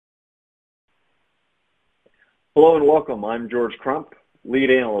Hello and welcome. I'm George Crump, lead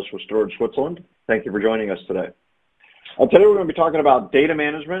analyst with Storage Switzerland. Thank you for joining us today. Today we're going to be talking about data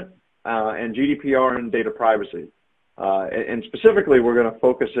management and GDPR and data privacy. And specifically, we're going to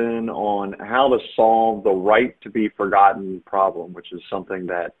focus in on how to solve the right to be forgotten problem, which is something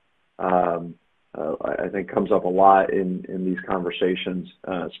that I think comes up a lot in these conversations.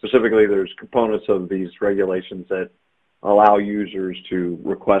 Specifically, there's components of these regulations that allow users to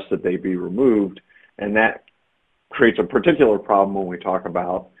request that they be removed, and that creates a particular problem when we talk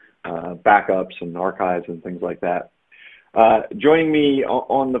about backups and archives and things like that. Joining me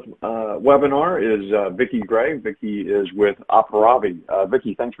on the webinar is Vicki Gray. Vicki is with Operavi.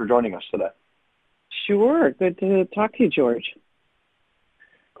 Vicki, thanks for joining us today. Sure. Good to talk to you, George.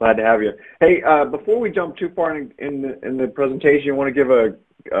 Glad to have you. Hey, before we jump too far in the presentation, you want to give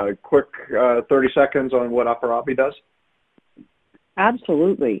a quick 30 seconds on what Operavi does?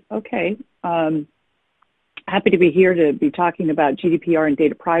 Absolutely. Okay. Happy to be here to be talking about GDPR and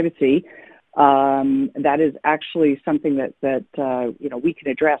data privacy. That is actually something that we can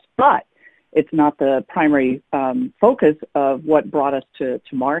address, but it's not the primary focus of what brought us to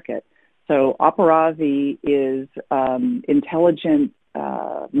market. So Operavi is intelligent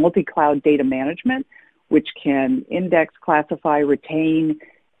multi-cloud data management, which can index, classify, retain,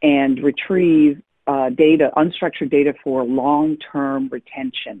 and retrieve data, unstructured data for long-term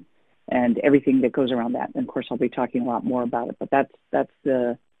retention and everything that goes around that. And of course, I'll be talking a lot more about it, but that's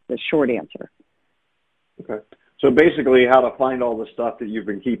the short answer. Okay. So basically how to find all the stuff that you've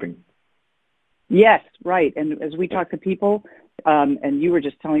been keeping. Yes, right. And as we talk to people, and you were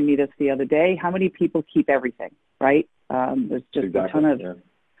just telling me this the other day, how many people keep everything, right? There's just exactly, a ton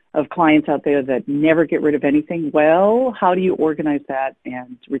of clients out there that never get rid of anything. Well, how do you organize that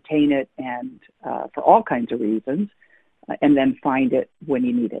and retain it and for all kinds of reasons, and then find it when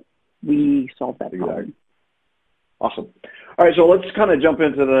you need it? We solve that problem. Awesome. All right, so let's kind of jump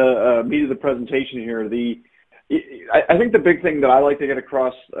into the meat of the presentation here. I think the big thing that I like to get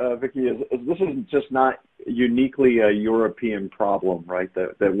across, Vicki, is this is just not uniquely a European problem, right?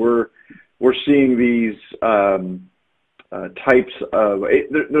 That we're seeing these types of.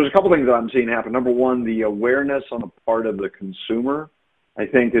 There's a couple things that I'm seeing happen. Number one, the awareness on the part of the consumer, I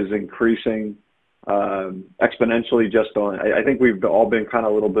think, is increasing exponentially. I think we've all been kind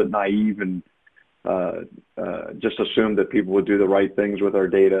of a little bit naive and just assumed that people would do the right things with our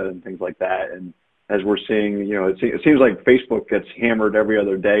data and things like that. And as we're seeing, it seems like Facebook gets hammered every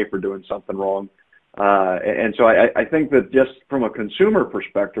other day for doing something wrong. And so I think that just from a consumer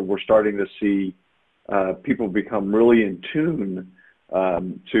perspective, we're starting to see people become really in tune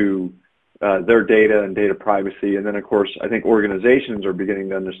to their data and data privacy. And then, of course, I think organizations are beginning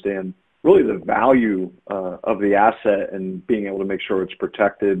to understand really the value of the asset and being able to make sure it's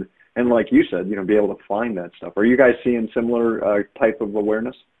protected. And like you said, be able to find that stuff. Are you guys seeing similar type of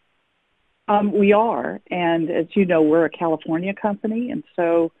awareness? We are. And as you know, we're a California company. And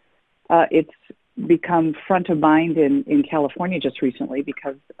so it's become front of mind in California just recently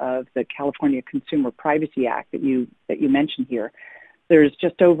because of the California Consumer Privacy Act that you mentioned here. There's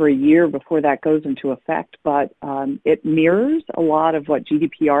just over a year before that goes into effect, but it mirrors a lot of what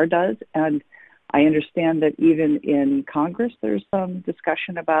GDPR does. And I understand that even in Congress, there's some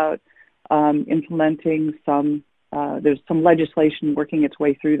discussion about implementing there's some legislation working its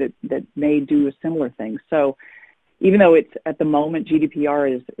way through that may do a similar thing. So even though it's at the moment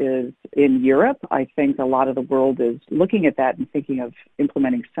GDPR is in Europe, I think a lot of the world is looking at that and thinking of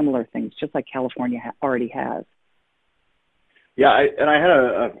implementing similar things, just like California already has. Yeah, I had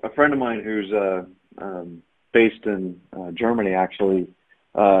a friend of mine who's based in Germany, actually,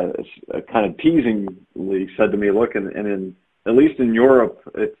 kind of teasingly said to me, look, and at least in Europe,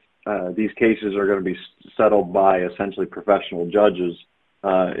 these cases are going to be settled by essentially professional judges.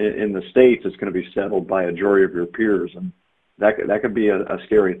 In the States, it's going to be settled by a jury of your peers, and that could be a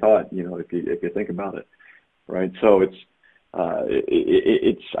scary thought, if you think about it, right? So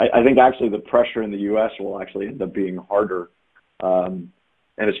I think actually the pressure in the U.S. will actually end up being harder, and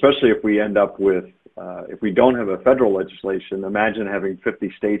especially if we end up with if we don't have a federal legislation. Imagine having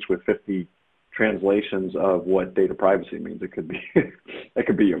 50 states with 50 translations of what data privacy means. It could be that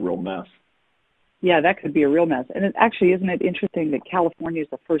could be a real mess. Yeah, that could be a real mess. And isn't it interesting that California is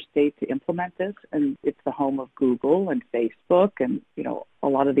the first state to implement this, and it's the home of Google and Facebook and, a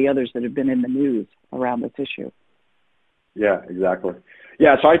lot of the others that have been in the news around this issue. Yeah, exactly.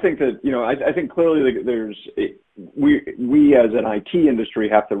 Yeah, so I think that, I think clearly we as an IT industry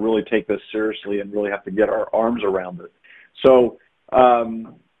have to really take this seriously and really have to get our arms around it. So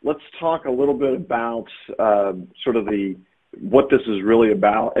let's talk a little bit about sort of what this is really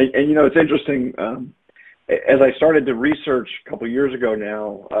about. And it's interesting, as I started to research a couple of years ago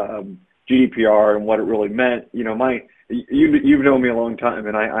now, GDPR and what it really meant, you've known me a long time,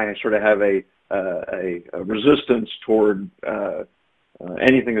 and I sort of have a resistance toward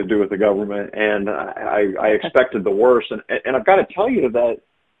anything to do with the government, and I expected the worst, and I've got to tell you that,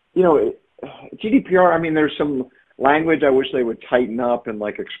 GDPR, I mean, there's some language I wish they would tighten up and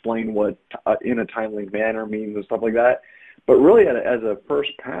like explain what in a timely manner means and stuff like that. But really, as a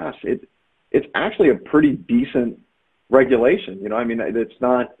first pass, it's actually a pretty decent regulation. I mean, it's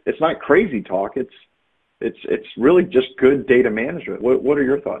not crazy talk. It's really just good data management. What are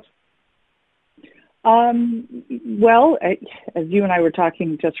your thoughts? Well, as you and I were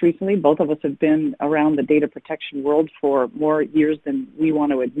talking just recently, both of us have been around the data protection world for more years than we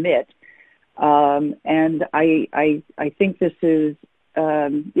want to admit. And I think this is, a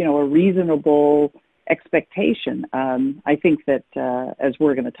reasonable expectation. I think that, as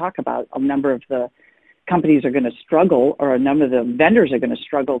we're going to talk about, a number of the companies are going to struggle, or a number of the vendors are going to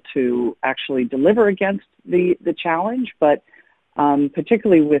struggle to actually deliver against the challenge. But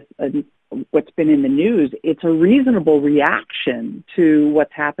particularly with what's been in the news, it's a reasonable reaction to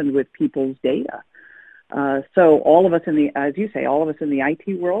what's happened with people's data. So all of us as you say, all of us in the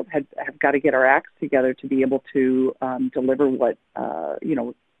IT world have got to get our acts together to be able to deliver what,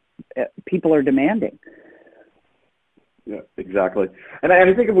 people are demanding. Yeah, exactly. And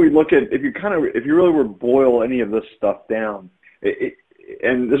I think if we look at, if you really were to boil any of this stuff down,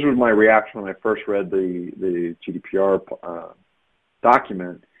 and this was my reaction when I first read the GDPR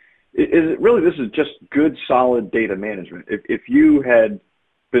document, this is just good, solid data management. If you had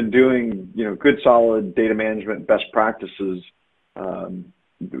been doing, good, solid data management best practices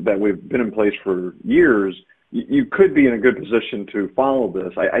that we've been in place for years, you could be in a good position to follow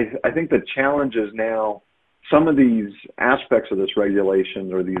this. I think the challenge is now some of these aspects of this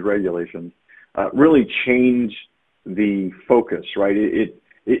regulation or these regulations really change the focus, right?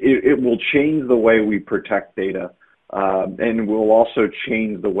 It will change the way we protect data, and will also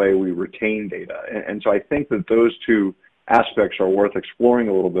change the way we retain data. And so I think that those two aspects are worth exploring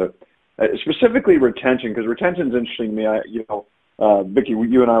a little bit, specifically retention, because retention is interesting to me. Vicki,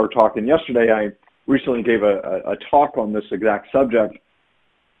 you and I were talking yesterday. I recently gave a talk on this exact subject,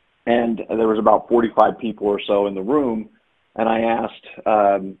 and there was about 45 people or so in the room, and I asked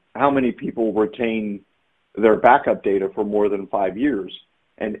how many people retain their backup data for more than 5 years,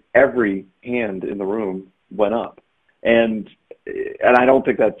 and every hand in the room went up. And I don't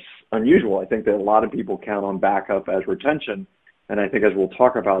think that's unusual. I think that a lot of people count on backup as retention, and I think, as we'll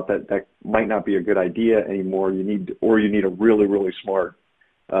talk about, that might not be a good idea anymore. You need a really, really smart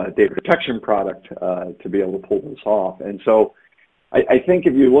data protection product to be able to pull this off. And so I think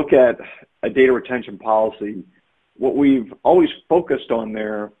if you look at a data retention policy, what we've always focused on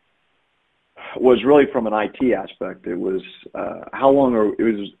there was really from an IT aspect. It was how long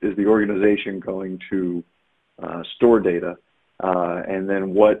is the organization going to store data, and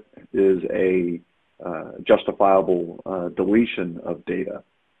then what is a justifiable deletion of data.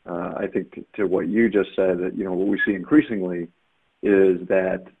 I think to what you just said, that what we see increasingly is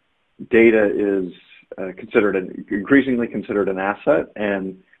that data is increasingly considered an asset,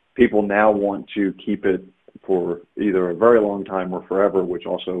 and people now want to keep it for either a very long time or forever, which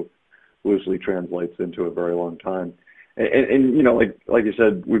also loosely translates into a very long time. And like you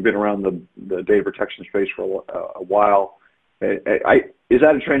said, we've been around the data protection space for a while. Is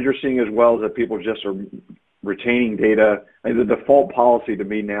that a trend you're seeing as well, as that people just are retaining data? The default policy to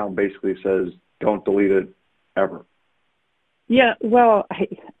me now basically says don't delete it ever. Yeah, well,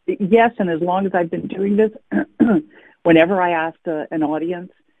 yes, and as long as I've been doing this, whenever I asked an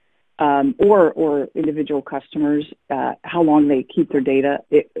audience or individual customers how long they keep their data,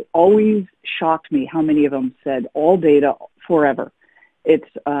 it always shocked me how many of them said all data forever. It's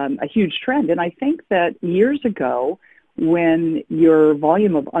a huge trend, and I think that years ago, when your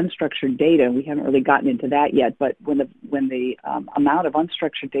volume of unstructured data, and we haven't really gotten into that yet, but when the amount of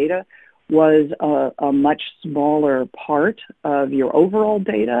unstructured data was a much smaller part of your overall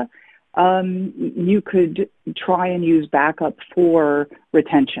data, you could try and use backup for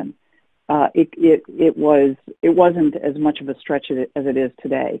retention. It wasn't as much of a stretch as it is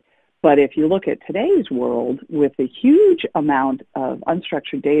today. But if you look at today's world, with a huge amount of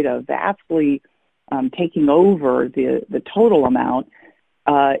unstructured data vastly taking over the total amount,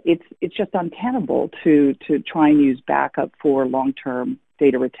 it's just untenable to try and use backup for long-term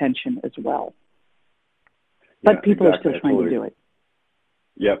data retention as well. But yeah, people exactly. are still trying to do it.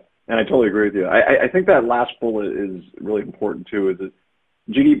 Yep, and I totally agree with you. I think that last bullet is really important too, is that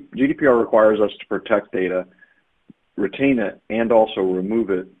GDPR requires us to protect data, retain it, and also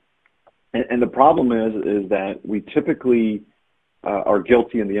remove it And the problem is that we typically are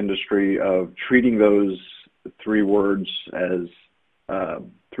guilty in the industry of treating those three words as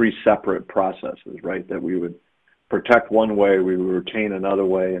three separate processes, right? That we would protect one way, we would retain another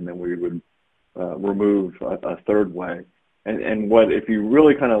way, and then we would remove a third way. And what, if you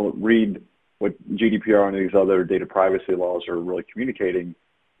really kind of read what GDPR and these other data privacy laws are really communicating,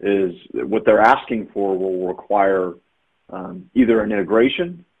 is what they're asking for will require either an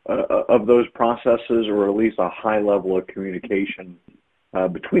integration of those processes, or at least a high level of communication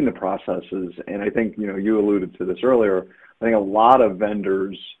between the processes. And I think, you alluded to this earlier, I think a lot of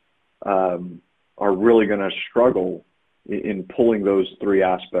vendors are really going to struggle in pulling those three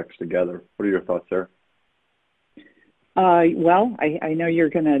aspects together. What are your thoughts there? Well, I know you're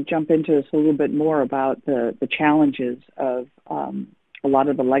going to jump into this a little bit more about the challenges of a lot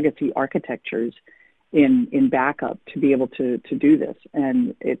of the legacy architectures in backup to be able to do this.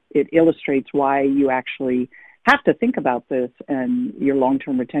 And it illustrates why you actually have to think about this and your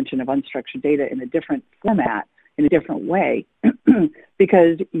long-term retention of unstructured data in a different format, in a different way,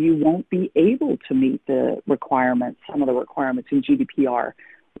 because you won't be able to meet the requirements, some of the requirements in GDPR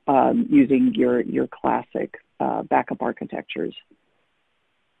using your classic backup architectures.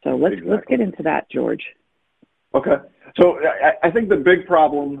 So let's get into that, George. Okay. So I think the big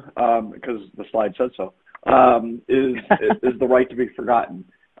problem, because the slide said so, is the right to be forgotten.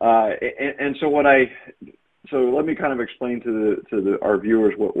 And so let me kind of explain to our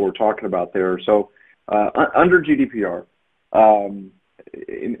viewers what we're talking about there. So under GDPR,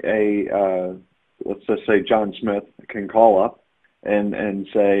 let's just say John Smith can call up and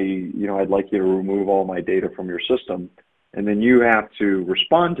say, I'd like you to remove all my data from your system, and then you have to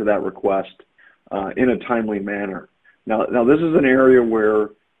respond to that request in a timely manner. Now this is an area where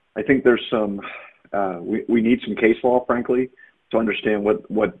I think there's some we need some case law, frankly, to understand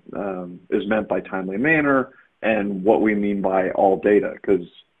what is meant by timely manner and what we mean by all data, because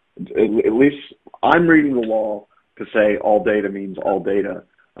at least I'm reading the law to say all data means all data.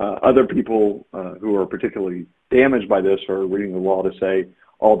 Other people who are particularly damaged by this are reading the law to say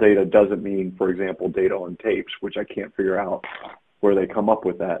all data doesn't mean, for example, data on tapes, which I can't figure out where they come up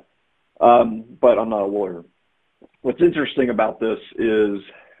with that. But I'm not a lawyer. What's interesting about this is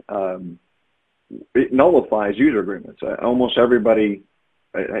it nullifies user agreements. Almost everybody,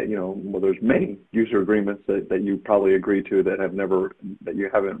 well, there's many user agreements that you probably agree to that you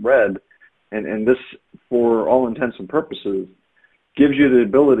haven't read. And this, for all intents and purposes, gives you the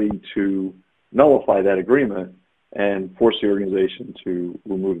ability to nullify that agreement and force the organization to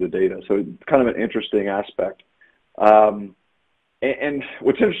remove the data. So it's kind of an interesting aspect. And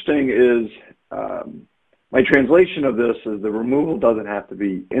what's interesting is my translation of this is the removal doesn't have to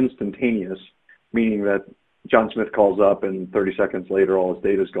be instantaneous, meaning that John Smith calls up and 30 seconds later all his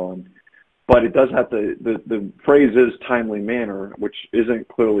data is gone. But it does have to, the phrase is timely manner, which isn't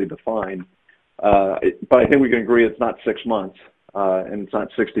clearly defined. But I think we can agree it's not 6 months and it's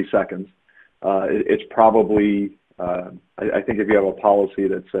not 60 seconds. It's probably, I think if you have a policy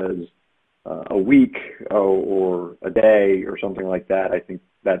that says a week or a day or something like that, I think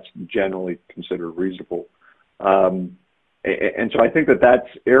that's generally considered reasonable. And so I think that's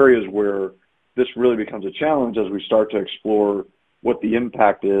areas where this really becomes a challenge as we start to explore what the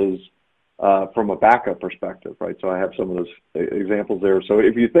impact is from a backup perspective, right? So I have some of those examples there. So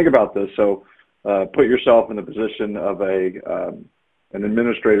if you think about this, put yourself in the position of an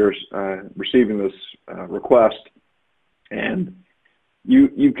administrator receiving this request, and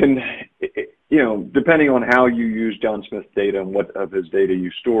you can, depending on how you use John Smith's data and what of his data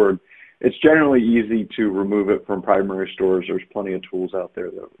you stored, it's generally easy to remove it from primary stores. There's plenty of tools out there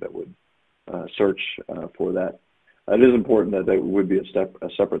that would search for that. It is important that there would be a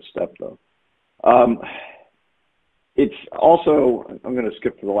separate step, though. It's also, I'm going to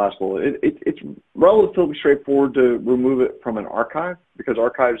skip to the last bullet, it's relatively straightforward to remove it from an archive, because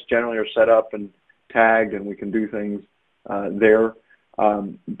archives generally are set up and tagged and we can do things there.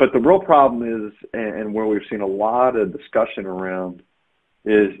 But the real problem is, and where we've seen a lot of discussion around,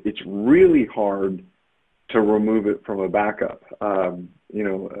 is it's really hard to remove it from a backup.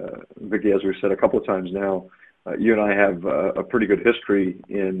 Vicki, as we've said a couple of times now, you and I have a pretty good history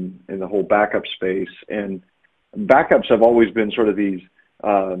in the whole backup space, and backups have always been sort of these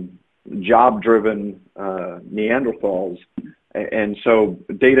job-driven Neanderthals, and so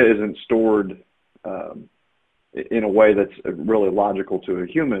data isn't stored in a way that's really logical to a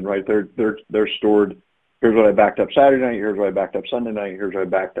human, right? They're stored. Here's what I backed up Saturday night. Here's what I backed up Sunday night. Here's what I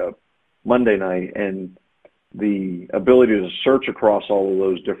backed up Monday night, and the ability to search across all of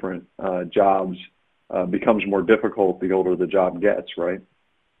those different jobs becomes more difficult the older the job gets, right?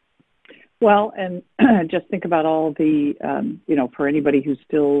 Well, and just think about all the, for anybody who's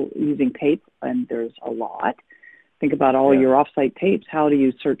still using tape, and there's a lot, think about all your offsite tapes. How do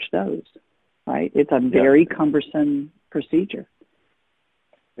you search those, right? It's a very cumbersome procedure.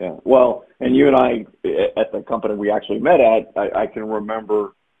 Yeah. Well, and you and I, at the company we actually met at, I can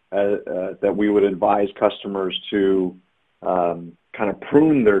remember that we would advise customers to kind of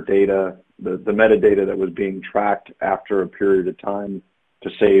prune their data, the metadata that was being tracked after a period of time to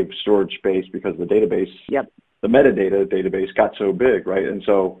save storage space, because the database, the metadata database got so big, right? And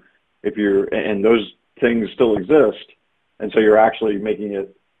so and those things still exist, and so you're actually making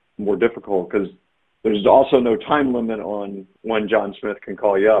it more difficult, because there's also no time limit on when John Smith can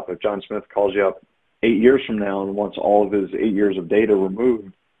call you up. If John Smith calls you up 8 years from now and wants all of his 8 years of data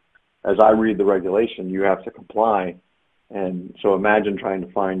removed, as I read the regulation, you have to comply. And so imagine trying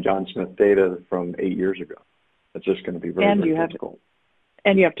to find John Smith data from 8 years ago. It's just going to be very difficult.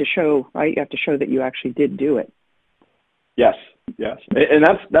 And you have to show, right? You have to show that you actually did do it. Yes. And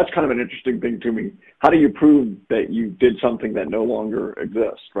that's kind of an interesting thing to me. How do you prove that you did something that no longer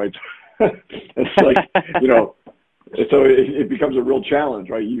exists, right? It's like, so it becomes a real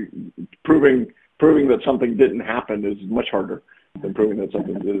challenge, right? Proving that something didn't happen is much harder than proving that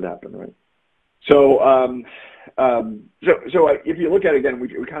something did happen, right? So, so if you look at it again, we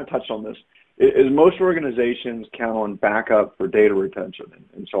kind of touched on this. Is most organizations count on backup for data retention,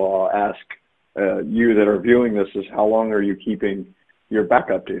 and so I'll ask you that are viewing this is, how long are you keeping your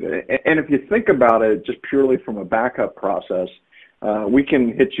backup data? And if you think about it just purely from a backup process, we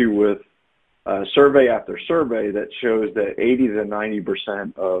can hit you with survey after survey that shows that 80 to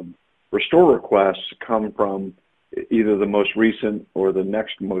 90% of restore requests come from either the most recent or the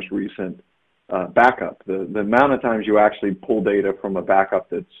next most recent backup. The amount of times you actually pull data from a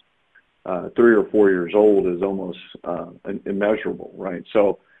backup that's 3 or 4 years old is almost immeasurable, right?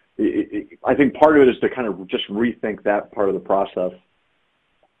 So I think part of it is to kind of just rethink that part of the process.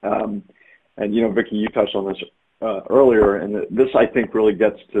 And, Vicki, you touched on this earlier, and this, I think, really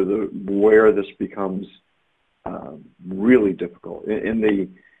gets to where this becomes really difficult. In the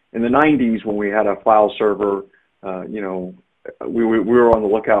 90s, when we had a file server, we were on the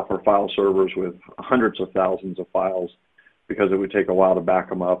lookout for file servers with hundreds of thousands of files, because it would take a while to back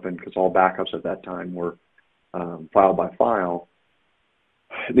them up, and because all backups at that time were file by file.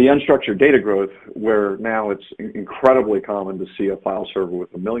 The unstructured data growth, where now it's incredibly common to see a file server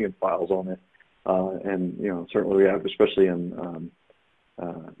with 1 million files on it, and certainly we have, especially in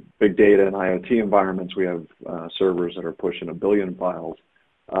big data and IoT environments, we have servers that are pushing 1 billion files.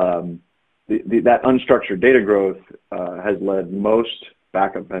 That unstructured data growth has led most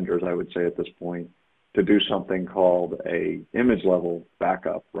backup vendors, I would say at this point, to do something called a image level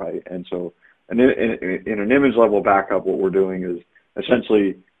backup, right? And so in an image level backup, what we're doing is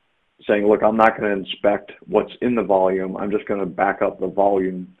essentially saying, look, I'm not going to inspect what's in the volume. I'm just going to back up the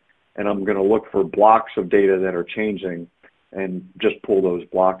volume, and I'm going to look for blocks of data that are changing and just pull those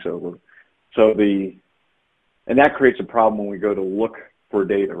blocks over. So and that creates a problem when we go to look for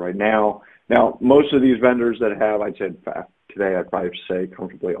data right now. Now, most of these vendors that have, I'd say, in fact, today I'd probably say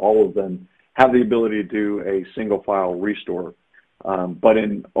comfortably all of them have the ability to do a single file restore. But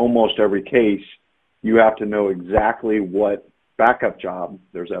in almost every case, you have to know exactly what backup job,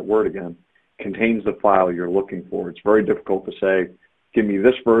 there's that word again, contains the file you're looking for. It's very difficult to say, give me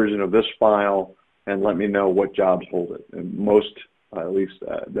this version of this file and let me know what jobs hold it. And most, at least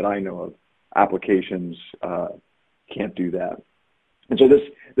that I know of, applications can't do that. And so this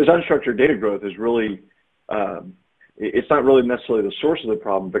unstructured data growth is really, it's not really necessarily the source of the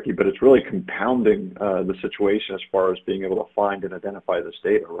problem, Vicki, but it's really compounding the situation as far as being able to find and identify this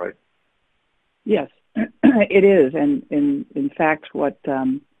data, right? Yes, it is. And in fact, what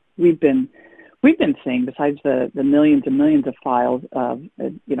we've been seeing, besides the millions and millions of files,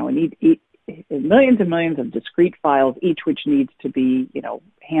 millions and millions of discrete files, each which needs to be,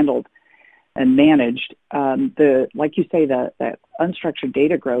 handled and managed. Like you say, that unstructured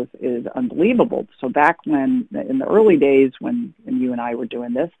data growth is unbelievable. So back when, in the early days when you and I were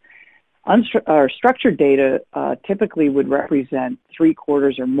doing this, structured data typically would represent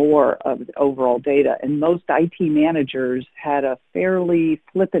 3/4 or more of the overall data, and most IT managers had a fairly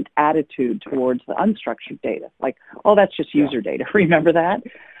flippant attitude towards the unstructured data, like, oh, that's just user data. Remember that?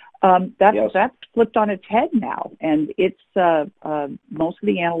 That's flipped on its head now, and it's most of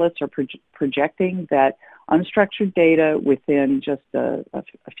the analysts are projecting that unstructured data within just a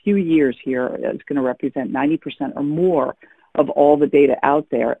few years here is going to represent 90% or more of all the data out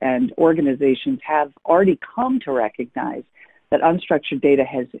there, and organizations have already come to recognize that unstructured data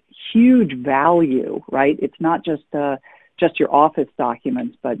has huge value, right? It's not just just your office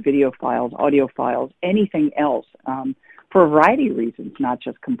documents, but video files, audio files, anything else, for a variety of reasons, not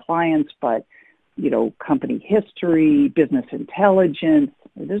just compliance, but company history, business intelligence.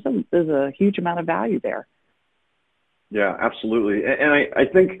 There's a huge amount of value there. Yeah, absolutely. And I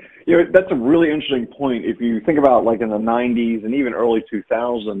think, that's a really interesting point. If you think about like in the 90s and even early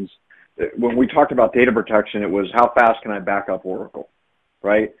 2000s, when we talked about data protection, it was how fast can I back up Oracle,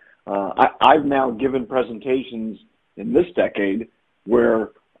 right? I've now given presentations in this decade where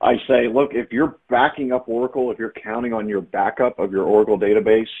I say, look, if you're backing up Oracle, if you're counting on your backup of your Oracle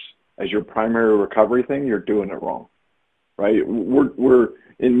database as your primary recovery thing, you're doing it wrong, right? We're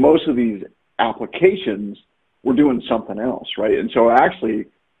in most of these applications, we're doing something else, right? And so actually,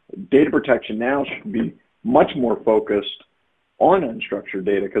 data protection now should be much more focused on unstructured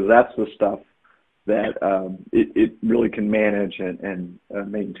data because that's the stuff that it really can manage and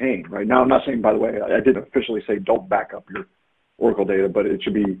maintain, right? Now, I'm not saying, by the way, I didn't officially say don't back up your Oracle data, but it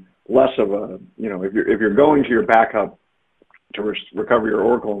should be less of a, if you're going to your backup to recover your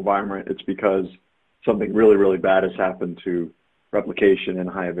Oracle environment, it's because something really, really bad has happened to replication and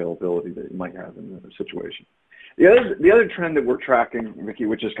high availability that you might have in the situation. The other trend that we're tracking, Vicki,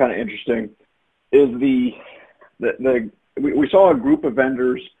 which is kind of interesting, is we saw a group of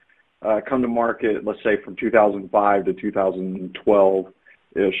vendors come to market, let's say from 2005 to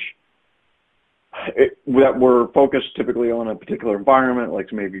 2012-ish, that were focused typically on a particular environment,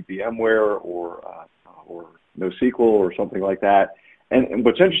 like maybe VMware or NoSQL or something like that. And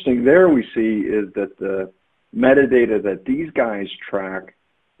what's interesting there we see is that the metadata that these guys track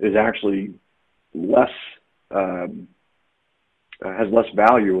is actually less, has less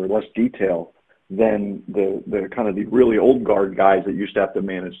value or less detail than the kind of the really old guard guys that used to have to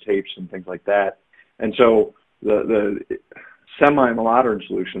manage tapes and things like that. And so the semi-modern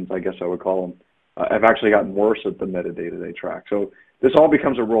solutions, I guess I would call them, have actually gotten worse at the metadata they track. So this all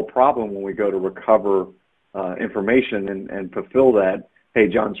becomes a real problem when we go to recover information and fulfill that, hey,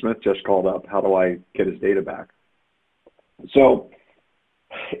 John Smith just called up, how do I get his data back? So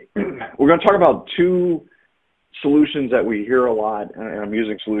we're going to talk about two solutions that we hear a lot, and I'm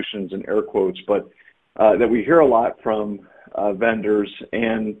using solutions in air quotes, but that we hear a lot from vendors.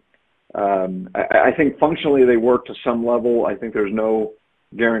 And I think functionally they work to some level. I think there's no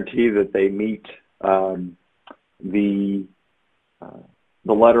guarantee that they meet the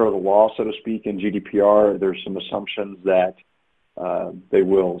letter of the law, so to speak, in GDPR. There's some assumptions that they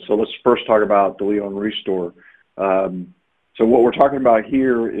will. So let's first talk about delete and restore. So what we're talking about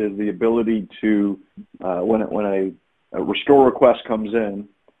here is the ability to, when a restore request comes in,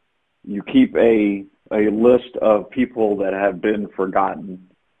 you keep a list of people that have been forgotten.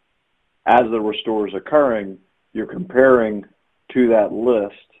 As the restore is occurring, you're comparing to that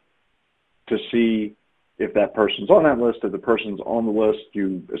list to see if that person's on that list. If the person's on the list,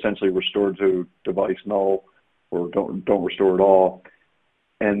 you essentially restore to device null or don't restore at all.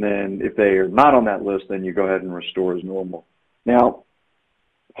 And then if they are not on that list, then you go ahead and restore as normal. Now,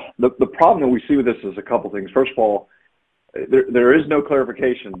 the problem that we see with this is a couple things. First of all, there is no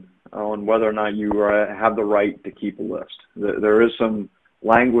clarification on whether or not you have the right to keep a list. There is some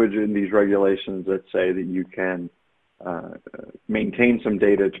language in these regulations that say that you can maintain some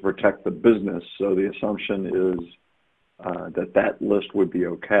data to protect the business. So the assumption is that list would be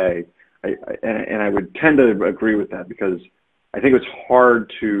okay. And I would tend to agree with that because I think it's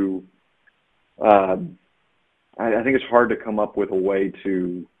hard to come up with a way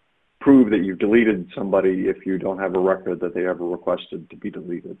to prove that you've deleted somebody if you don't have a record that they ever requested to be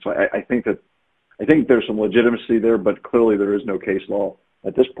deleted. So I think there's some legitimacy there, but clearly there is no case law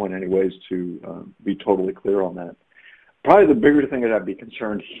at this point anyways to be totally clear on that. Probably the bigger thing that I'd be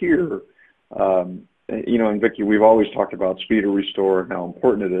concerned here, and Vicki, we've always talked about speed of restore and how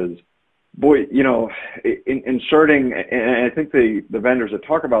important it is. Boy, inserting, and I think the vendors that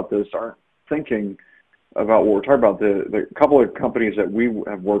talk about this aren't thinking about what we're talking about. The couple of companies that we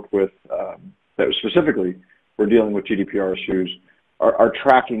have worked with that specifically were dealing with GDPR issues are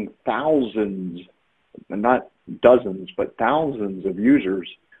tracking thousands, and not dozens, but thousands of users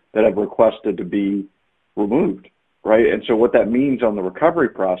that have requested to be removed, right? And so what that means on the recovery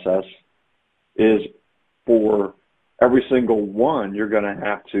process is for every single one, you're going to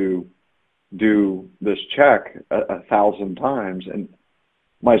have to do this check 1,000 times. And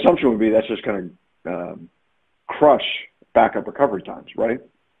my assumption would be that's just going to crush backup recovery times, right?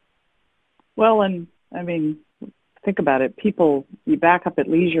 Well, and I mean, think about it. You back up at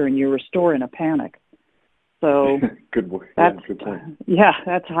leisure and you restore in a panic. So good point. Yeah,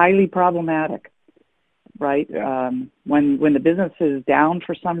 that's highly problematic, right? Yeah. When the business is down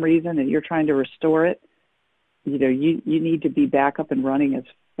for some reason and you're trying to restore it, you need to be back up and running as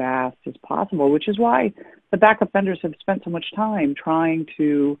fast as possible, which is why the backup vendors have spent so much time trying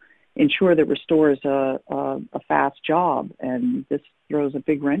to ensure that Restore is a fast job, and this throws a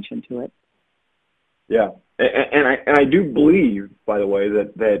big wrench into it. Yeah, and I do believe, by the way,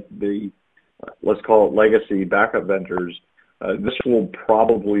 that the let's call it legacy backup vendors, this will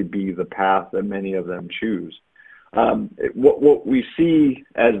probably be the path that many of them choose. What we see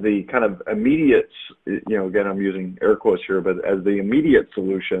as the kind of immediate, again, I'm using air quotes here, but as the immediate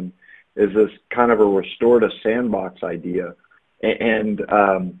solution is this kind of a restore to sandbox idea. And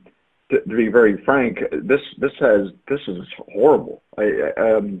to be very frank, this is horrible.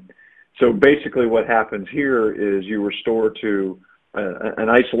 So basically what happens here is you restore to an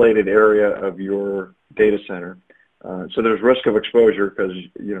isolated area of your data center. So there's risk of exposure because,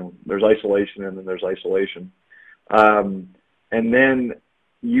 there's isolation and then there's isolation. And then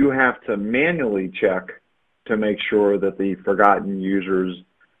you have to manually check to make sure that the forgotten user's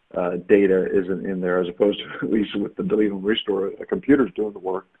data isn't in there, as opposed to, at least with the delete and restore, a computer's doing the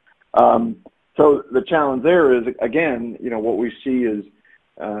work. So the challenge there is, again, what we see is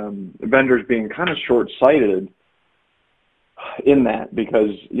vendors being kind of short-sighted in that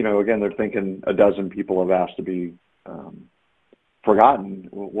because, again, they're thinking a dozen people have asked to be forgotten.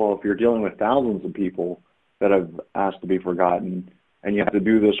 Well, if you're dealing with thousands of people that have asked to be forgotten and you have to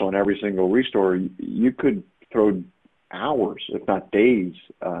do this on every single restore, you could throw hours, if not days,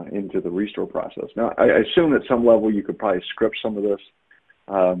 into the restore process. Now, I assume at some level you could probably script some of this.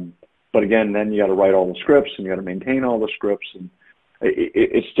 But again, then you got to write all the scripts and you got to maintain all the scripts. And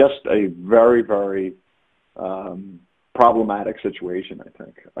it's just a very, very problematic situation, I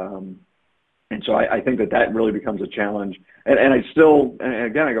think. And so I think that really becomes a challenge. And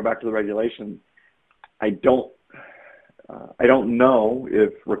again, I go back to the regulation. I don't know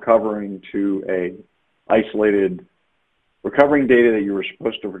if recovering data that you were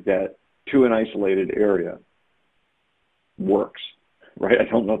supposed to forget to an isolated area works, right? I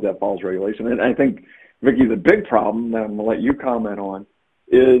don't know if that follows regulation. And I think, Vicki, the big problem that I'm going to let you comment on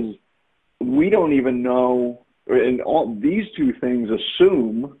is we don't even know, and all these two things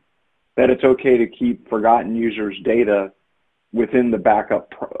assume that it's okay to keep forgotten users' data within the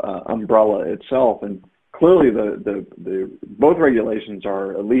backup umbrella itself. And clearly the both regulations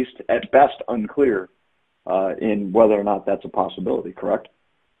are at least at best unclear in whether or not that's a possibility, correct?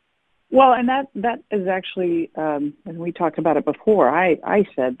 Well, and that is actually, and we talked about it before, I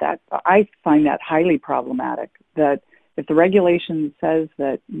said that I find that highly problematic, that if the regulation says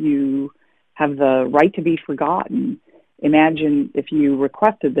that you have the right to be forgotten, imagine if you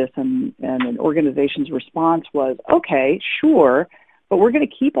requested this and an organization's response was, okay, sure, but we're going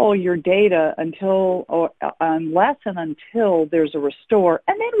to keep all your data unless and until there's a restore,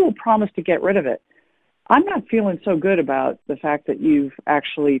 and then we'll promise to get rid of it. I'm not feeling so good about the fact that you've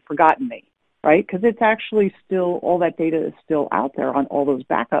actually forgotten me, right? Because it's actually still, all that data is still out there on all those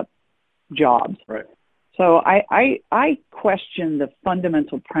backup jobs. Right. So I question the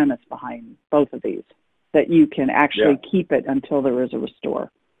fundamental premise behind both of these, that you can actually keep it until there is a restore.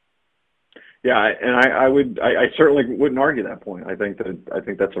 Yeah, and I certainly wouldn't argue that point. I think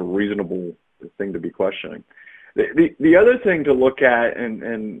that's a reasonable thing to be questioning. The other thing to look at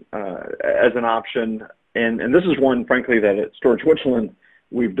and as an option, and this is one, frankly, that at Storage Switzerland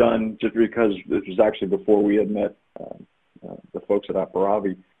we've done just because this was actually before we had met the folks at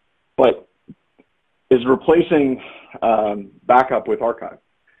Aparavi, but is replacing backup with archive.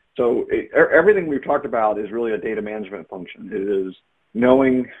 So everything we've talked about is really a data management function. It is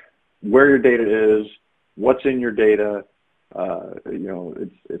knowing where your data is, what's in your data.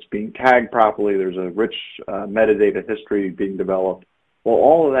 It's being tagged properly. There's a rich metadata history being developed. Well,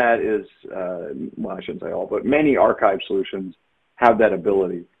 all of that is, well, I shouldn't say all, but many archive solutions have that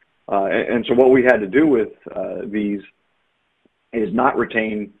ability. And so what we had to do with these is not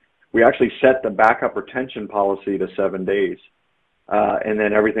retain. We actually set the backup retention policy to 7 days, and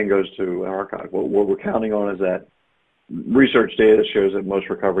then everything goes to an archive. What we're counting on is that research data shows that most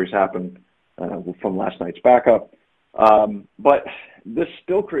recoveries happen from last night's backup. But this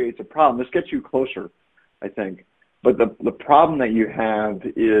still creates a problem. This gets you closer, I think. But the problem that you have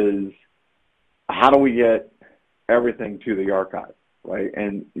is, how do we get everything to the archive, right?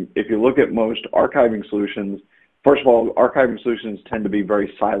 And if you look at most archiving solutions, first of all, archiving solutions tend to be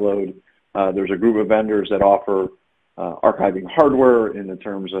very siloed. There's a group of vendors that offer archiving hardware in the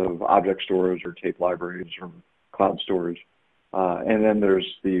terms of object storage or tape libraries or cloud storage. And then there's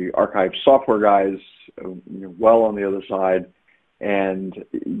the archive software guys, well on the other side, and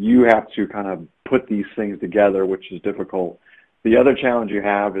you have to kind of put these things together, which is difficult. The other challenge you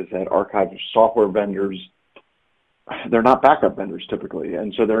have is that archive software vendors they're not backup vendors typically,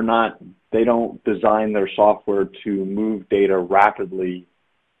 and so they don't design their software to move data rapidly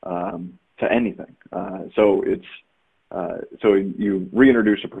to anything. So you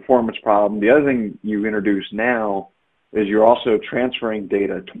reintroduce a performance problem. The other thing you introduce now is you're also transferring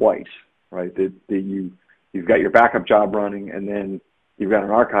data twice, right? You've got your backup job running, and then you've got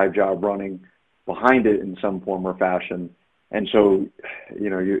an archive job running behind it in some form or fashion. And so,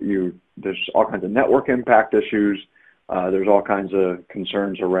 there's all kinds of network impact issues. There's all kinds of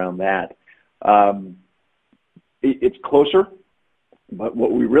concerns around that. It's closer, but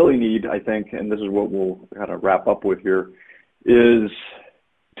what we really need, I think, and this is what we'll kind of wrap up with here, is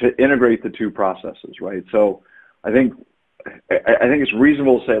to integrate the two processes, right? So I think it's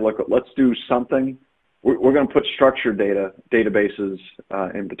reasonable to say, look, let's do something. We're going to put structured databases,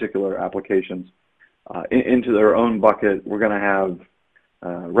 in particular applications, into their own bucket. We're going to have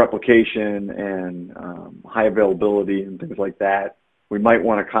replication and high availability and things like that. We might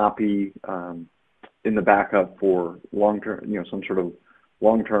want to copy in the backup for long-term, some sort of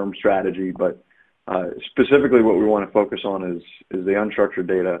long-term strategy. But specifically, what we want to focus on is the unstructured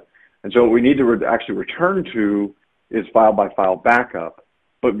data. And so what we need to actually return to is file-by-file backup.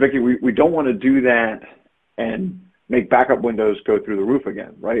 But Vicki, we don't want to do that and make backup windows go through the roof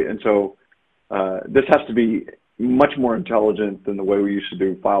again, right? And so this has to be much more intelligent than the way we used to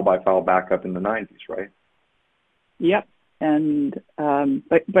do file-by-file backup in the 90s, right? Yep. And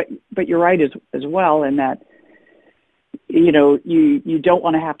but you're right as well in that you don't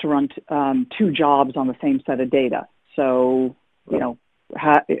want to have to run two jobs on the same set of data. So we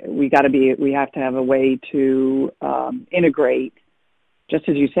have to have a way to integrate. Just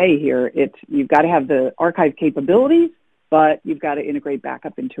as you say here, you've got to have the archive capabilities, but you've got to integrate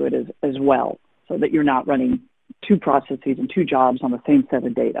backup into it as well, so that you're not running two processes and two jobs on the same set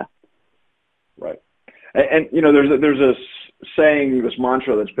of data. Right. And there's a saying, this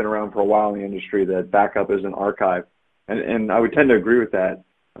mantra that's been around for a while in the industry, that backup is an archive, and I would tend to agree with that,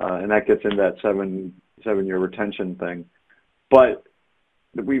 and that gets into that seven-year retention thing. But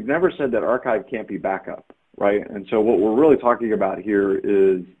we've never said that archive can't be backup, right? And so what we're really talking about here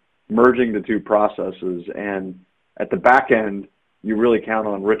is merging the two processes, and at the back end, you really count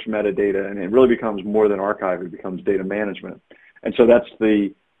on rich metadata, and it really becomes more than archive; it becomes data management. And so that's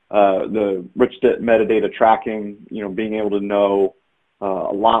the rich metadata tracking, being able to know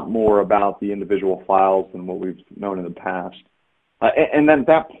a lot more about the individual files than what we've known in the past. And then at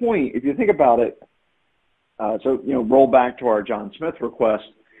that point, if you think about it, roll back to our John Smith request,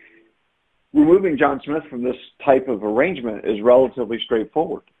 removing John Smith from this type of arrangement is relatively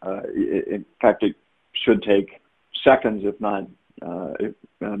straightforward. In fact, it should take seconds, if not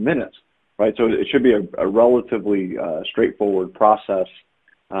minutes, right? So it should be a relatively straightforward process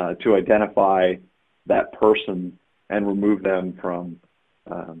to identify that person and remove them from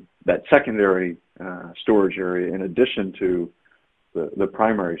that secondary storage area in addition to the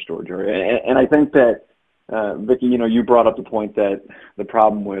primary storage area. And I think that, Vicki, you brought up the point that the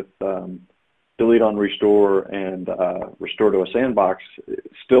problem with delete on restore and restore to a sandbox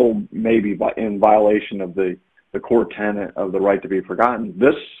still may be in violation of the core tenet of the right to be forgotten.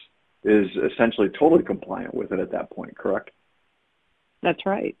 This is essentially totally compliant with it at that point, correct? That's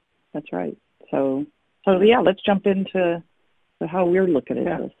right. So yeah, let's jump into how we're looking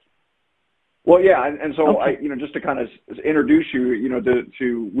at this. Well, yeah, and so okay. Just to kind of introduce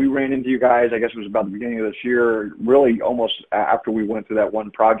you, we ran into you guys, I guess it was about the beginning of this year, really almost after we went through that one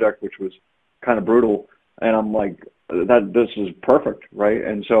project, which was kind of brutal, and I'm like, this is perfect, right?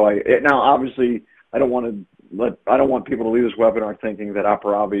 And so now obviously I don't want people to leave this webinar thinking that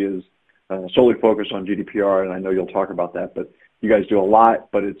Operavi is solely focused on GDPR, and I know you'll talk about that, but you guys do a lot,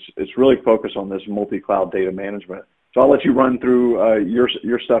 but it's really focused on this multi-cloud data management. So I'll let you run through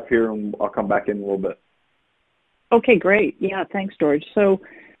your stuff here, and I'll come back in a little bit. Okay, great. Yeah, thanks, George. So,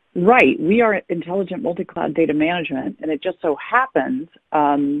 right, we are Intelligent Multi-Cloud Data Management, and it just so happens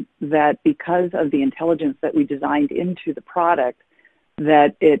that because of the intelligence that we designed into the product,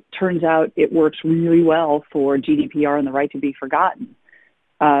 that it turns out it works really well for GDPR and the right to be forgotten.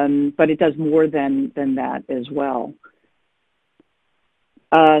 But it does more than that as well.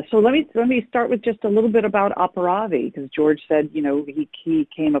 So let me start with just a little bit about Operavi, because George said, he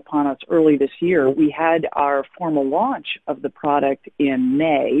came upon us early this year. We had our formal launch of the product in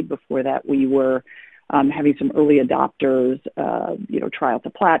May. Before that, we were having some early adopters, try out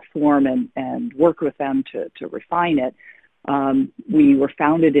the platform and work with them to refine it. We were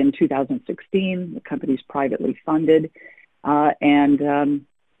founded in 2016. The company's privately funded, and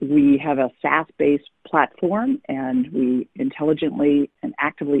we have a SaaS-based platform, and we intelligently and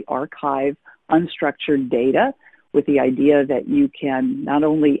actively archive unstructured data. with the idea that you can not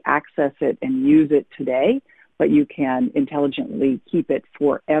only access it and use it today, but you can intelligently keep it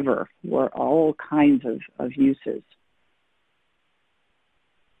forever for all kinds of uses.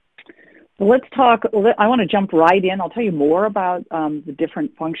 So let's talk, I want to jump right in. I'll tell you more about the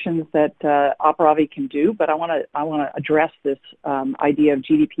different functions that Operavi can do, but I want to address this idea of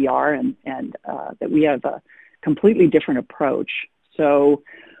GDPR and that we have a completely different approach. So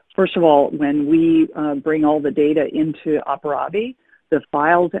first of all, when we bring all the data into Operavi, the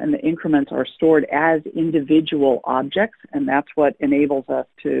files and the increments are stored as individual objects, and that's what enables us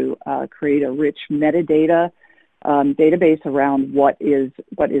to create a rich metadata database around what is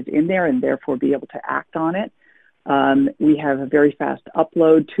in there, and therefore be able to act on it. We have a very fast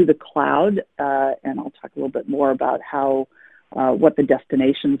upload to the cloud, and I'll talk a little bit more about how what the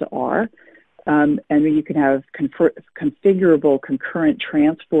destinations are. And you can have configurable concurrent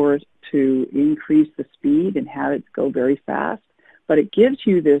transport to increase the speed and have it go very fast. But it gives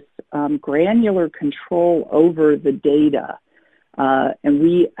you this granular control over the data. And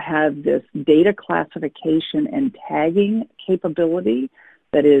we have this data classification and tagging capability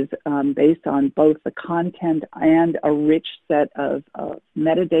that is based on both the content and a rich set of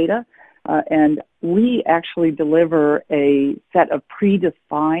metadata. And we actually deliver a set of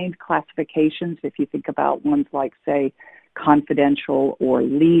predefined classifications. If you think about ones like, say, confidential or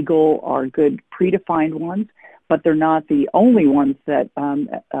legal are good predefined ones, but they're not the only ones that an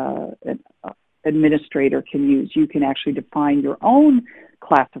administrator can use. You can actually define your own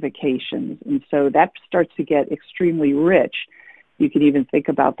classifications, and so that starts to get extremely rich. You can even think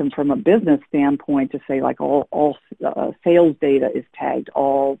about them from a business standpoint to say, like, all sales data is tagged,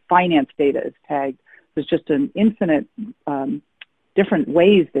 all finance data is tagged. There's just an infinite different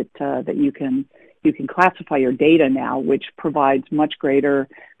ways that you can classify your data now, which provides much greater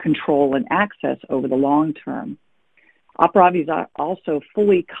control and access over the long term. Operavi is also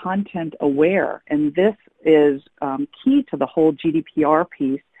fully content aware, and this is key to the whole GDPR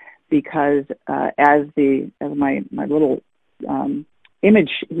piece, because as my little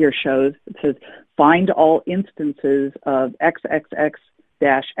image here shows, it says find all instances of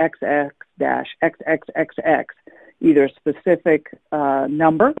XXX-XX-XXXX, either a specific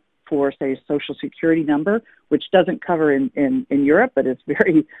number for, say, social security number, which doesn't cover in Europe, but is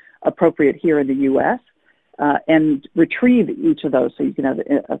very appropriate here in the U.S., and retrieve each of those. So you can have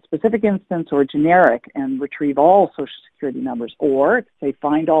a specific instance or generic and retrieve all social security numbers, or say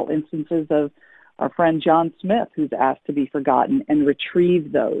find all instances of our friend John Smith, who's asked to be forgotten, and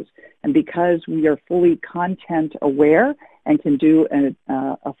retrieve those. And because we are fully content aware and can do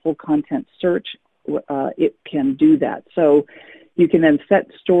a full content search, it can do that. So you can then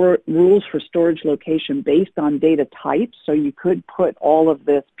set rules for storage location based on data types. So you could put all of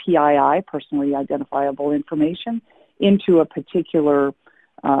this PII, personally identifiable information, into a particular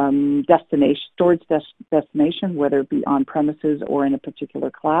storage destination, whether it be on premises or in a particular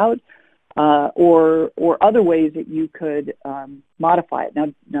cloud, or other ways that you could modify it.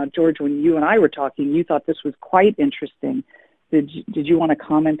 Now, George, when you and I were talking, you thought this was quite interesting. Did you want to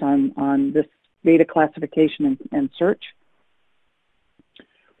comment on this data classification and search?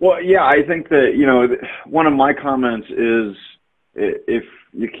 Well, yeah, I think that, one of my comments is if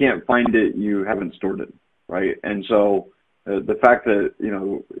you can't find it, you haven't stored it, right? And so the fact that,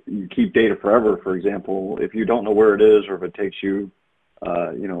 you keep data forever, for example, if you don't know where it is, or if it takes you,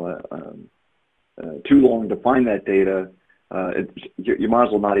 too long to find that data, you might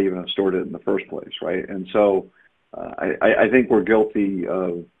as well not even have stored it in the first place, right? And so I think we're guilty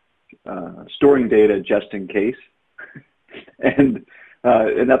of storing data just in case, and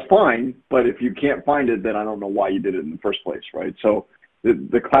that's fine. But if you can't find it, then I don't know why you did it in the first place, right? So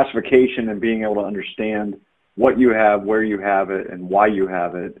the classification and being able to understand what you have, where you have it, and why you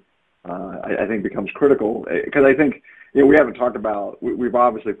have it, I think becomes critical. Because I think we haven't talked about, we've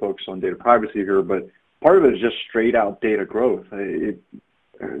obviously focused on data privacy here, but part of it is just straight out data growth.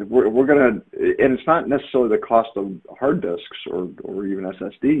 We're going to, and it's not necessarily the cost of hard disks or even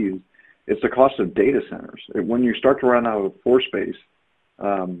SSDs, it's the cost of data centers. When you start to run out of floor space,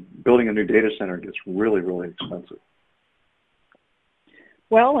 building a new data center gets really, really expensive.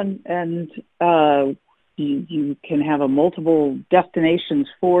 Well, and you can have multiple destinations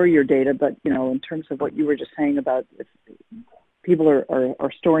for your data, but in terms of what you were just saying about if people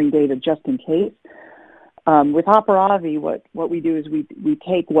are storing data just in case, with Operavi, what we do is we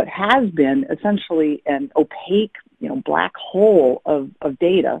take what has been essentially an opaque, black hole of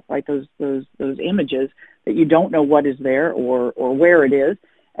data, right? Those images that you don't know what is there or where it is,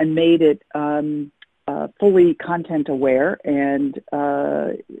 and made it fully content aware and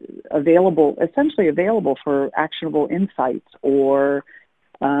essentially available for actionable insights or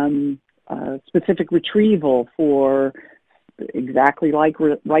specific retrieval for exactly like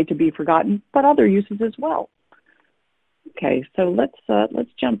Right to Be Forgotten, but other uses as well. Okay, so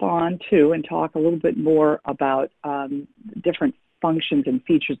let's jump on to and talk a little bit more about different functions and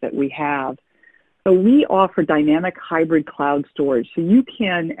features that we have. So we offer dynamic hybrid cloud storage. So you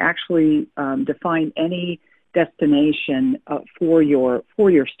can actually define any destination for your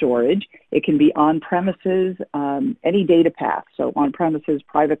storage. It can be on premises, any data path, so on premises,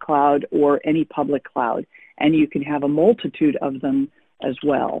 private cloud, or any public cloud, and you can have a multitude of them as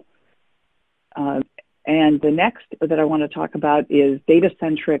well. And the next that I want to talk about is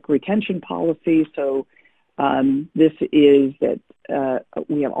data-centric retention policy. So this is that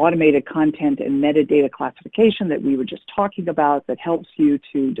we have automated content and metadata classification that we were just talking about that helps you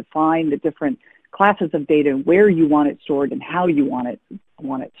to define the different classes of data, where you want it stored and how you want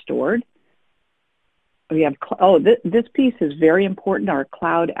it stored. We have, this piece is very important. Our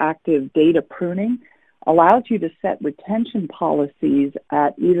cloud active data pruning allows you to set retention policies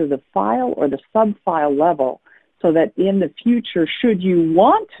at either the file or the sub-file level so that in the future, should you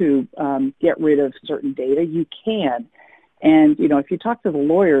want to get rid of certain data, you can. And, you know, if you talk to the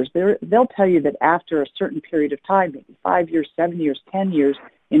lawyers, they'll tell you that after a certain period of time, maybe 5 years, 7 years, 10 years,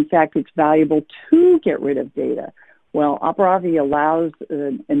 in fact, it's valuable to get rid of data. Well, Operavi allows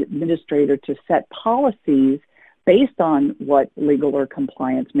an administrator to set policies based on what legal or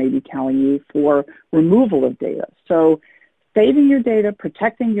compliance may be telling you for removal of data. So saving your data,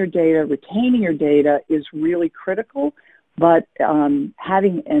 protecting your data, retaining your data is really critical, but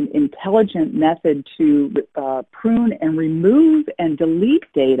having an intelligent method to prune and remove and delete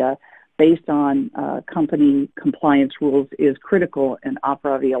data based on company compliance rules is critical, and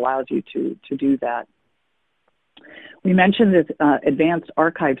Operavi allows you to do that. We mentioned this advanced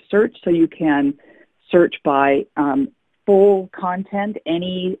archive search, so you can search by full content,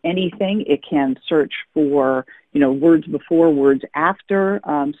 anything. It can search for, words before, words after.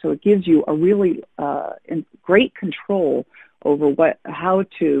 So it gives you a really great control over how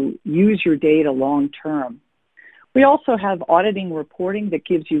to use your data long term. We also have auditing reporting that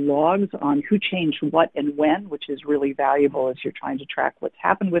gives you logs on who changed what and when, which is really valuable as you're trying to track what's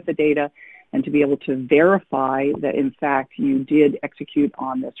happened with the data and to be able to verify that, in fact, you did execute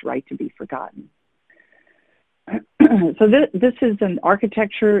on this right to be forgotten. So this is an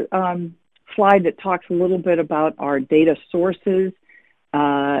architecture slide that talks a little bit about our data sources,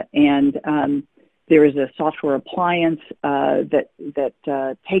 and there is a software appliance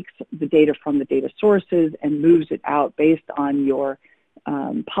that takes the data from the data sources and moves it out based on your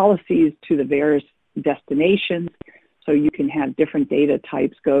policies to the various destinations. So you can have different data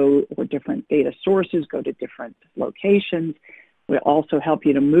types or different data sources go to different locations. Will also help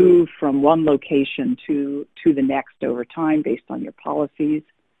you to move from one location to the next over time based on your policies.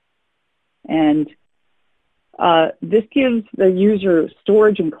 And this gives the user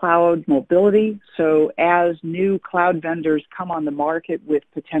storage and cloud mobility. So as new cloud vendors come on the market with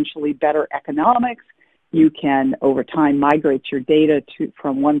potentially better economics, you can over time migrate your data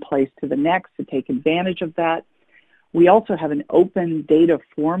from one place to the next to take advantage of that. We also have an open data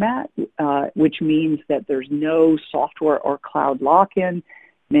format, which means that there's no software or cloud lock-in.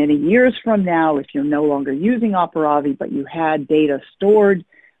 Many years from now, if you're no longer using Operavi, but you had data stored,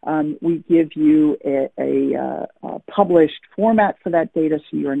 we give you a published format for that data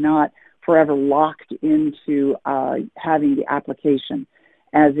so you're not forever locked into having the application,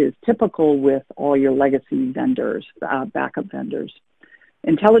 as is typical with all your legacy vendors, backup vendors.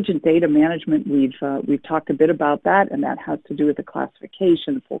 Intelligent data management, we've talked a bit about that, and that has to do with the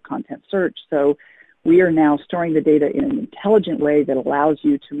classification, full content search. So we are now storing the data in an intelligent way that allows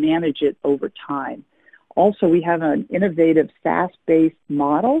you to manage it over time. Also, we have an innovative SaaS-based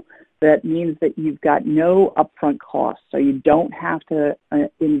model that means that you've got no upfront costs. So you don't have to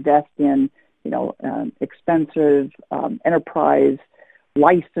invest in, expensive enterprise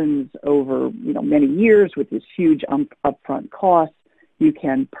license over, many years with this huge upfront cost. You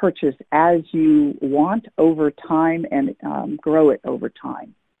can purchase as you want over time and grow it over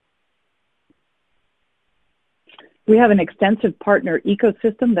time. We have an extensive partner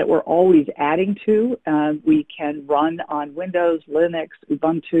ecosystem that we're always adding to. We can run on Windows, Linux,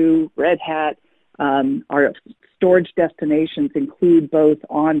 Ubuntu, Red Hat. Our storage destinations include both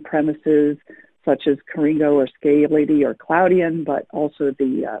on-premises, such as Caringo or Scality or Cloudian, but also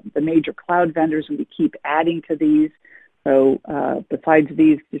the major cloud vendors, and we keep adding to these. So besides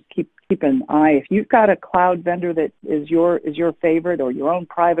these, just keep an eye. If you've got a cloud vendor that is your favorite, or your own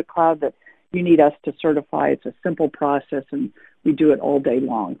private cloud that you need us to certify. It's a simple process, and we do it all day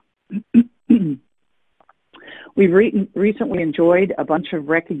long. We've recently enjoyed a bunch of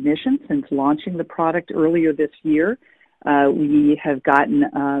recognition since launching the product earlier this year. We have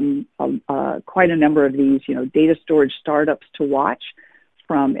gotten quite a number of these, data storage startups to watch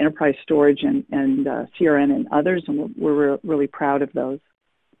from Enterprise Storage and CRN and others, and we're really proud of those.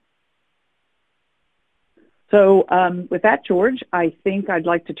 So with that, George, I think I'd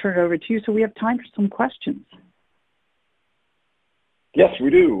like to turn it over to you so we have time for some questions. Yes, we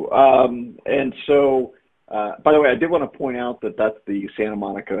do. And so, by the way, I did want to point out that that's the Santa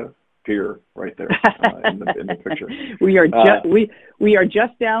Monica pier right there in the picture. We are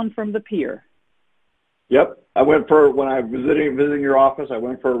just down from the pier. Yep. When I was visiting your office, I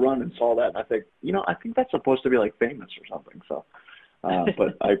went for a run and saw that, and I think, I think that's supposed to be like famous or something. So,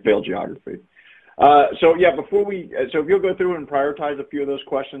 but I failed geography. So if you'll go through and prioritize a few of those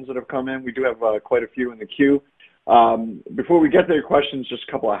questions that have come in, we do have quite a few in the queue. Before we get to your questions, just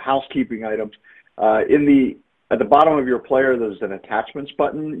a couple of housekeeping items. At the bottom of your player, there's an attachments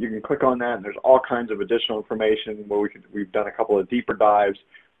button. You can click on that, and there's all kinds of additional information where we've done a couple of deeper dives.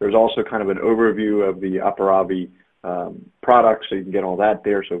 There's also kind of an overview of the Aparavi products, so you can get all that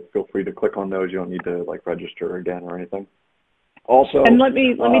there. So feel free to click on those. You don't need to register again or anything. Also, and let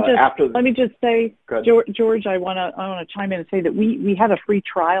me just say, George, I want to chime in and say that we have a free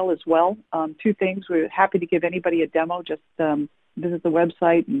trial as well. Two things: we're happy to give anybody a demo. Just visit the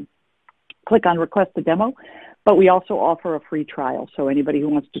website and click on Request a Demo. But we also offer a free trial, so anybody who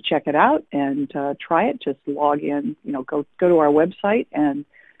wants to check it out and try it, just log in. Go to our website and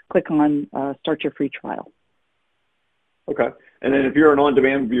click on Start Your Free Trial. Okay. And then if you're an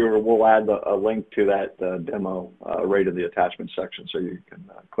on-demand viewer, we'll add a link to that demo right in the attachment section, so you can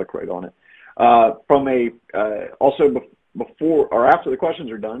click right on it. Also before or after the questions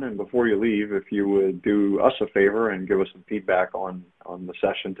are done and before you leave, if you would do us a favor and give us some feedback on the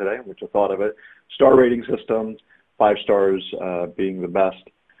session today, what you thought of it. Star rating system, 5 stars being the best.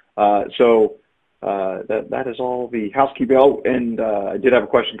 That is all the housekeeping. Oh, and I did have a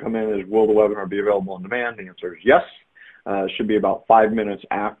question come in: will the webinar be available on demand? The answer is yes. It should be about 5 minutes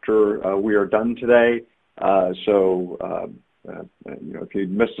after we are done today. If you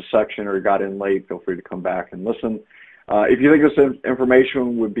missed a section or got in late, feel free to come back and listen. If you think this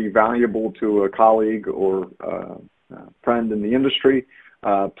information would be valuable to a colleague or friend in the industry,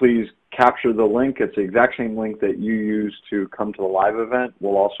 please capture the link. It's the exact same link that you use to come to the live event.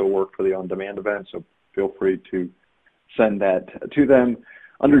 Will also work for the on-demand event, so feel free to send that to them.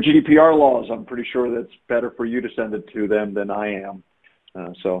 Under GDPR laws, I'm pretty sure that's better for you to send it to them than I am.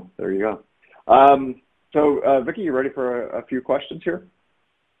 So there you go. Vicki, you ready for a few questions here?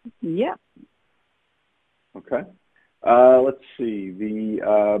 Yeah. Okay. Let's see.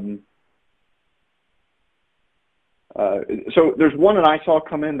 So there's one that I saw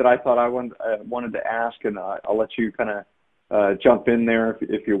come in that I thought I wanted to ask, and I'll let you kind of jump in there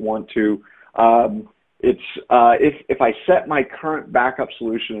if you want to. If I set my current backup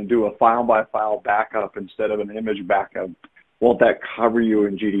solution and do a file-by-file backup instead of an image backup, won't that cover you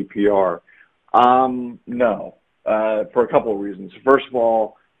in GDPR? No, for a couple of reasons. First of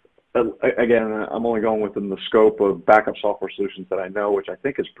all, again, I'm only going within the scope of backup software solutions that I know, which I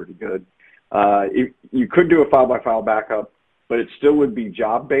think is pretty good. You could do a file-by-file backup, but it still would be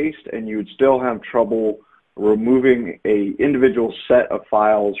job-based, and you would still have trouble removing an individual set of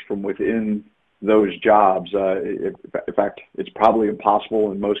files from within those jobs. In fact, it's probably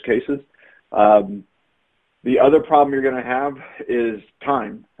impossible in most cases. The other problem you're going to have is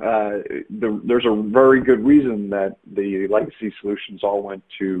time. There's a very good reason that the legacy solutions all went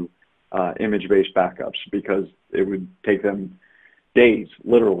to image-based backups, because it would take them days,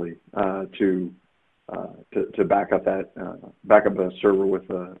 literally, to back up a server with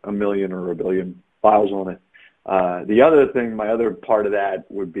a million or a billion files on it. The other thing, my other part of that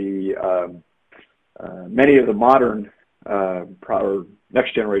would be many of the modern or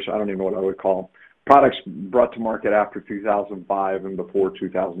next generation, I don't even know what I would call them, products brought to market after 2005 and before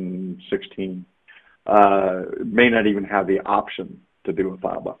 2016 may not even have the option to do a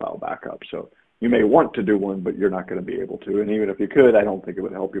file-by-file backup. So you may want to do one, but you're not going to be able to. And even if you could, I don't think it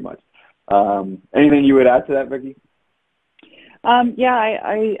would help you much. Anything you would add to that, Vicki? Yeah,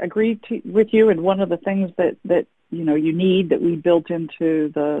 I agree with you. And one of the things that you need, that we built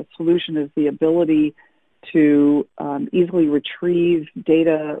into the solution, is the ability to easily retrieve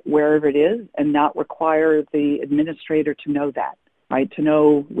data wherever it is and not require the administrator to know that, right? To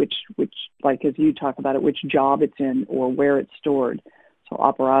know which, like as you talk about it, which job it's in or where it's stored. So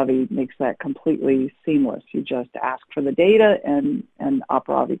Operavi makes that completely seamless. You just ask for the data, and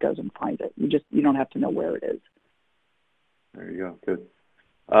Operavi goes and finds it. You don't have to know where it is. There you go. Good.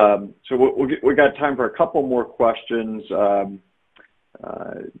 So we got time for a couple more questions. But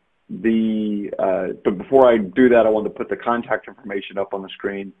before I do that, I want to put the contact information up on the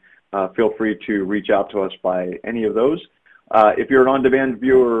screen. Feel free to reach out to us by any of those. If you're an on-demand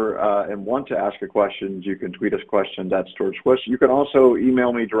viewer and want to ask a question, you can tweet us questions at StorageSwish. You can also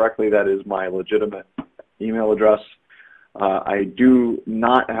email me directly. That is my legitimate email address. I do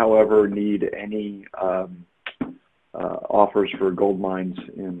not, however, need any offers for gold mines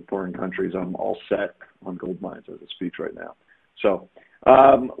in foreign countries. I'm all set on gold mines as it speaks right now. So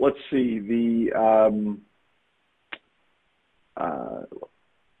let's see.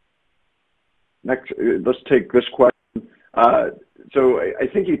 Next, let's take this question. So I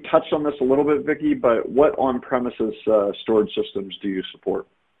think you touched on this a little bit, Vicki, but what on-premises storage systems do you support?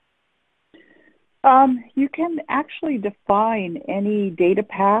 You can actually define any data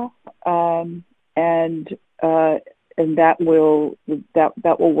path, and that will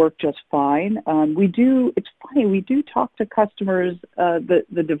work just fine. It's funny, we do talk to customers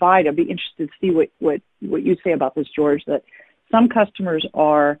the divide. I'd be interested to see what you say about this, George. That some customers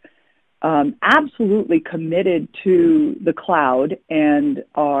are absolutely committed to the cloud and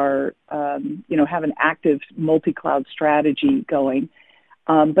are have an active multi-cloud strategy going.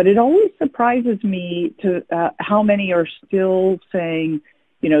 But it always surprises me to how many are still saying,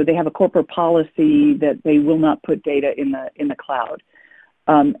 they have a corporate policy that they will not put data in the cloud.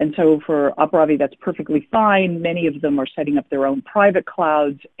 And so for Operavi, that's perfectly fine. Many of them are setting up their own private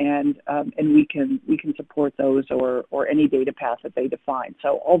clouds, and we can support those or any data path that they define.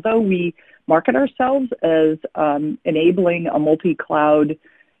 So although we market ourselves as enabling a multi-cloud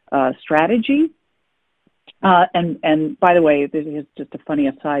strategy, and by the way, this is just a funny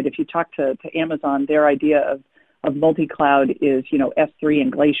aside. If you talk to Amazon, their idea of multi-cloud is, S3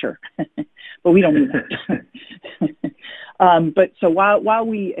 and Glacier, but we don't need that. But so while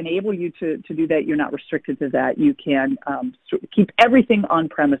we enable you to do that, you're not restricted to that. You can keep everything on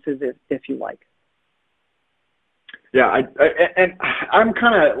premises if you like. Yeah, I'm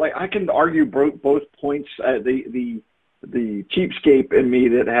kind of like, I can argue both points. The cheapskate in me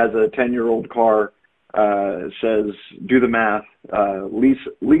that has a 10-year-old car says, do the math.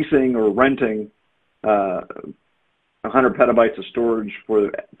 Leasing or renting 100 petabytes of storage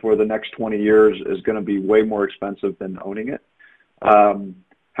for the next 20 years is going to be way more expensive than owning it.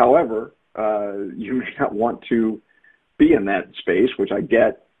 However, you may not want to be in that space, which I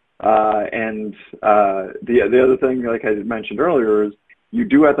get. And the other thing, like I mentioned earlier, is you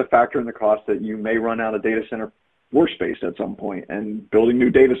do have to factor in the cost that you may run out of data center floor space at some point. And building new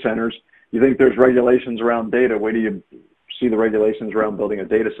data centers, you think there's regulations around data. Wait till you see the regulations around building a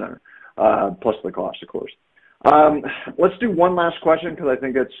data center, plus the cost, of course. Let's do one last question because I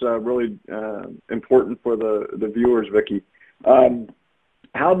think it's really important for the viewers, Vicki.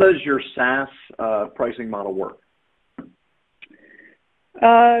 How does your SaaS pricing model work?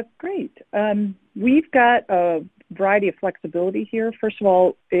 Great. We've got a variety of flexibility here. First of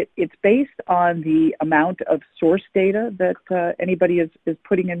all, it's based on the amount of source data that anybody is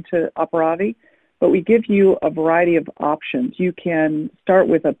putting into Operavi, but we give you a variety of options. You can start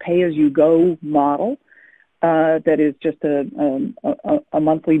with a pay-as-you-go model. That is just a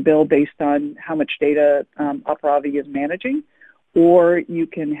monthly bill based on how much data Operavi is managing, or you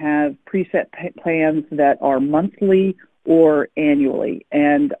can have preset plans that are monthly or annually.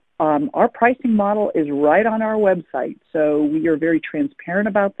 And our pricing model is right on our website, so we are very transparent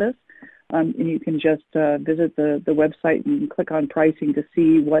about this. And you can just visit the website and click on pricing to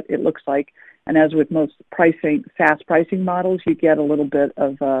see what it looks like. And as with most SaaS pricing models, you get a little bit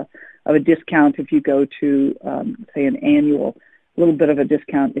of a discount if you go to, say, an annual, a little bit of a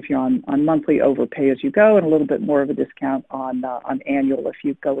discount if you're on monthly over pay-as-you-go, and a little bit more of a discount on annual if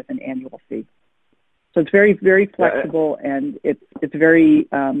you go with an annual fee. So it's very, very flexible, and it's very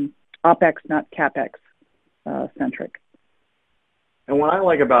OpEx, not CapEx centric. And what I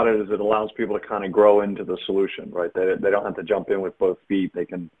like about it is it allows people to kind of grow into the solution, right? They don't have to jump in with both feet. They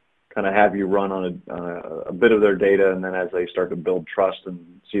can kind of have you run on a bit of their data, and then as they start to build trust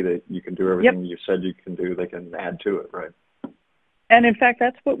and see that you can do everything you said you can do, they can add to it, right? And in fact,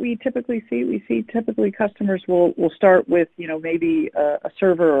 that's what we typically see. We see typically customers will start with, maybe a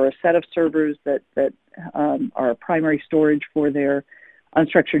server or a set of servers that are primary storage for their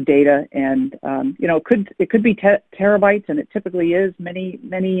unstructured data, and it could be terabytes, and it typically is many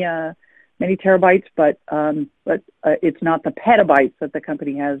terabytes, but it's not the petabytes that the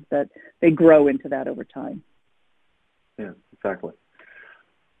company has, that they grow into that over time. Yeah, exactly.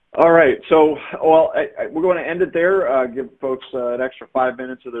 All right. So, well, we're going to end it there. Give folks an extra 5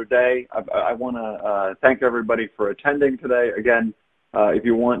 minutes of their day. I want to thank everybody for attending today. Again, if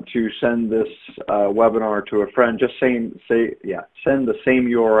you want to send this webinar to a friend, just send the same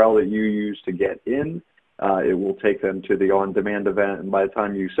URL that you use to get in. It will take them to the on-demand event, and by the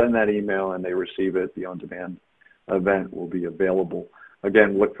time you send that email and they receive it, the on-demand event will be available.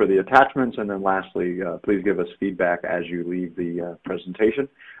 Again, look for the attachments, and then lastly, please give us feedback as you leave the presentation.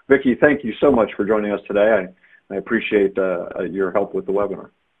 Vicki, thank you so much for joining us today. I appreciate your help with the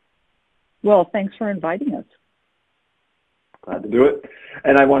webinar. Well, thanks for inviting us. Glad to do it.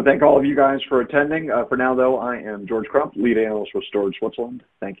 And I want to thank all of you guys for attending. For now, though, I am George Crump, lead analyst with Storage Switzerland.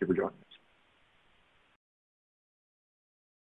 Thank you for joining us.